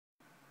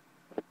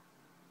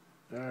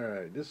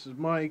Alright, this is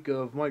Mike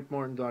of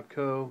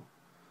MikeMartin.co.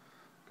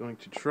 Going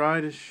to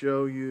try to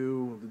show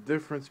you the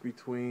difference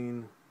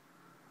between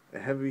a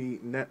heavy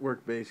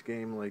network-based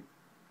game like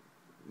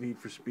Need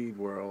for Speed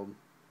World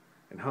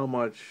and how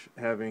much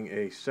having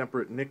a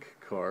separate NIC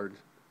card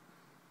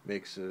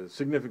makes a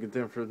significant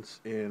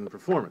difference in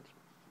performance.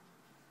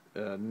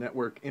 A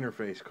network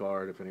interface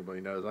card, if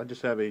anybody knows. I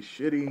just have a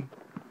shitty,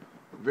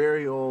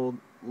 very old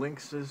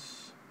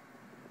Linksys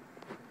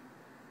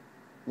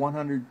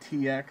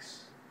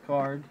LNE100tx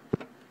card.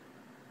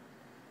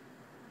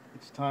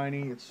 It's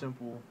tiny, it's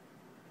simple,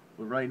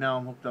 but right now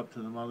I'm hooked up to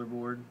the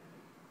motherboard.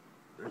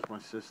 There's my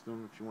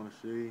system if you want to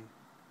see.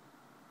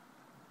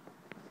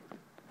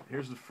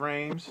 Here's the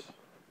frames.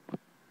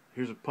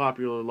 Here's a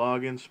popular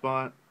login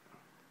spot.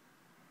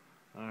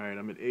 Alright,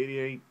 I'm at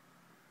 88.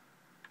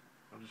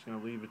 I'm just going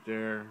to leave it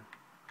there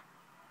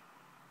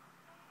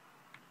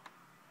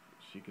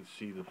so you can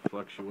see the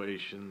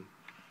fluctuation.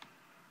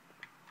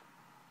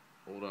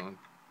 Hold on.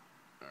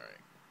 Alright.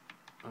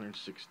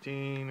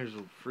 116, there's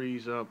a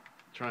freeze up,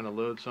 trying to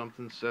load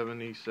something,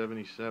 70,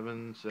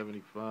 77,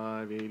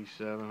 75,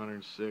 87,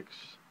 106.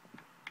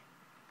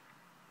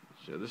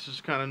 So this is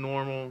kind of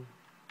normal.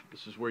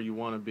 This is where you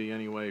want to be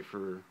anyway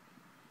for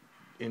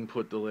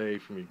input delay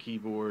from your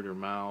keyboard or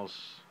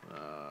mouse,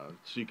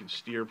 so you can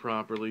steer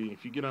properly.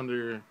 If you get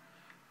under,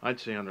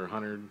 I'd say under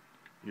 100,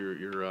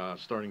 you're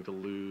starting to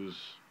lose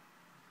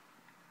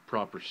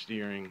proper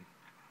steering.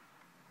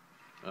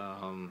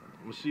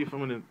 We'll see if I'm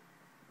going to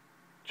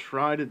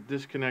try to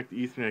disconnect the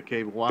Ethernet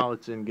cable while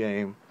it's in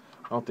game.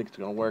 I don't think it's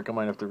going to work. I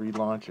might have to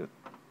relaunch it.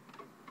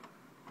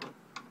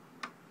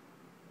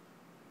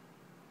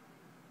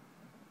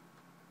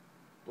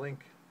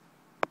 Blink.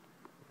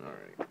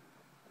 Alright.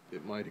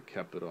 It might have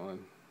kept it on.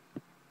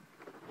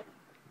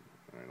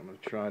 Alright, I'm going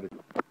to try to...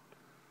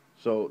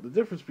 So, the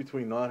difference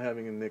between not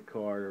having a NIC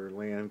card or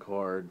LAN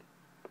card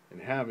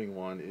and having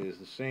one is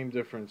the same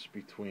difference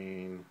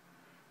between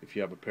if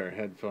you have a pair of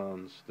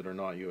headphones that are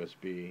not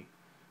USB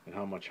and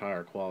how much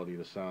higher quality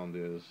the sound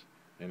is,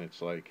 and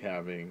it's like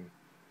having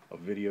a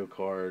video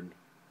card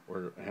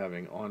or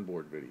having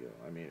onboard video.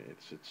 I mean,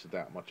 it's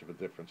that much of a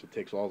difference. It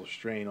takes all the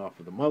strain off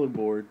of the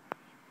motherboard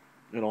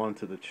and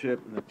onto the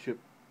chip, and the chip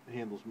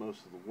handles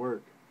most of the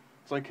work.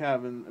 It's like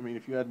having, I mean,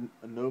 if you had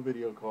a no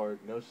video card,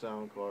 no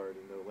sound card,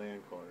 and no LAN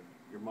card,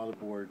 your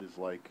motherboard is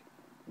like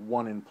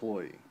one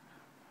employee.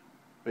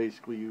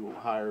 Basically, you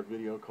hire a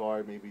video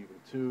card, maybe even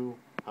two,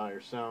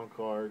 hire sound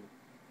card,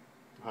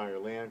 hire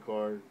LAN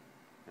card,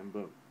 and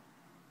boom.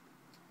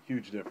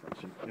 Huge difference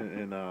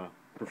in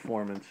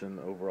performance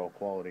and overall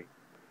quality.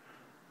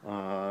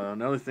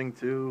 Another thing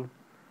too,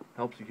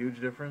 helps a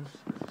huge difference,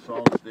 is a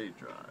solid state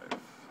drive.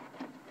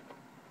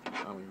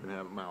 I don't even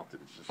have it mounted,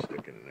 it's just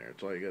sticking in there.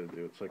 That's all you gotta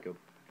do. It's like a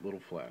little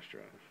flash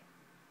drive.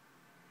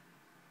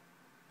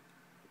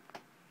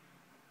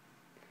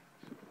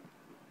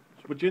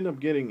 So what you end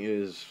up getting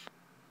is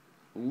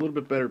a little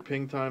bit better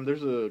ping time.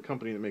 There's a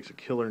company that makes a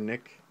killer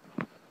NIC,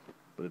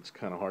 but it's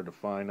kind of hard to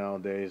find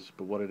nowadays.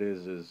 But what it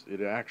is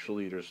it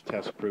actually, there's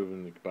tests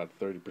proven about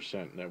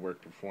 30%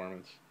 network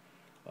performance,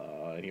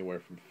 anywhere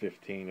from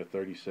 15 to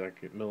 30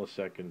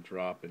 millisecond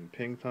drop in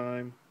ping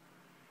time.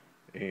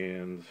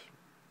 And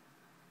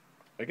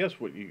I guess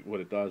what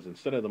it does,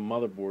 instead of the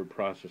motherboard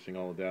processing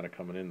all the data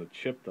coming in, the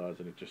chip does,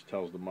 and it just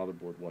tells the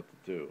motherboard what to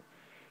do.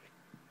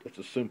 It's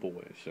a simple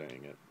way of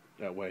saying it.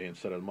 That way,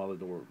 instead of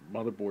the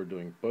motherboard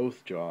doing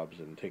both jobs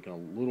and taking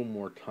a little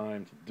more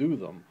time to do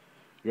them,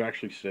 you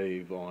actually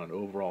save on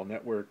overall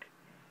network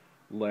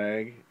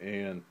lag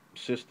and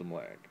system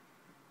lag.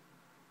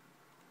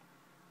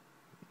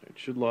 It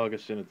should log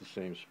us in at the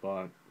same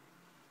spot.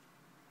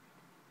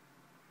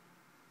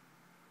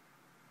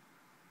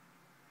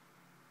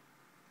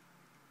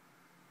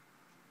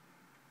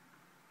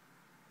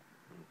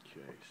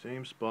 Okay,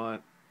 same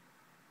spot,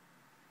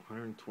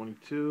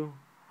 122.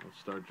 Let's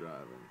start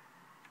driving.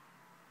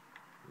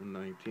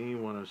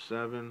 119,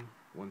 107,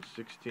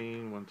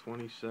 116,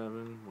 127,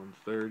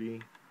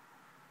 130,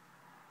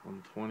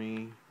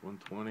 120,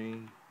 120,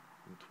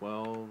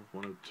 112,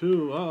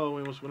 102. Oh,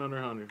 we almost went under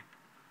 100.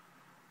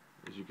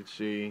 As you can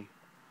see,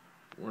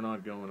 we're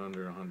not going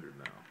under 100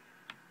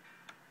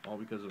 now. All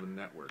because of a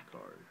network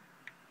card.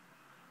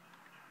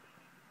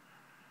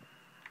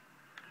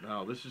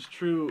 Now, this is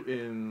true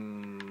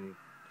in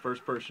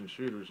first-person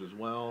shooters as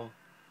well.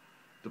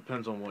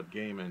 Depends on what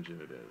game engine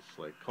it is.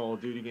 Like Call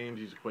of Duty games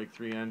use a Quake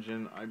 3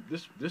 engine.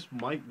 This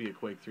might be a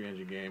Quake 3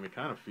 engine game. It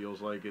kind of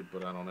feels like it,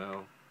 but I don't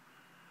know.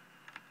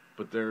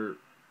 But they're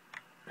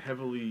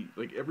heavily,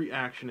 like every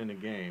action in a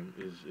game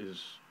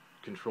is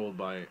controlled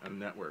by a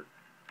network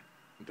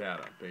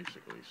data,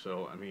 basically.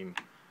 So, I mean,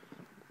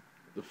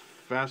 the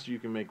faster you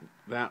can make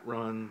that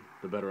run,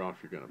 the better off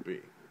you're going to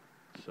be.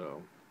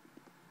 So,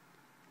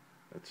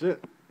 that's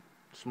it.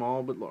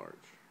 Small but large.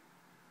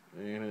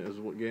 And it is,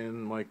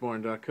 again,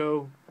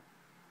 MikeMartin.co,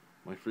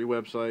 my free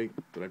website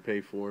that I pay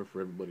for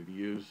everybody to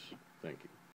use. Thank you.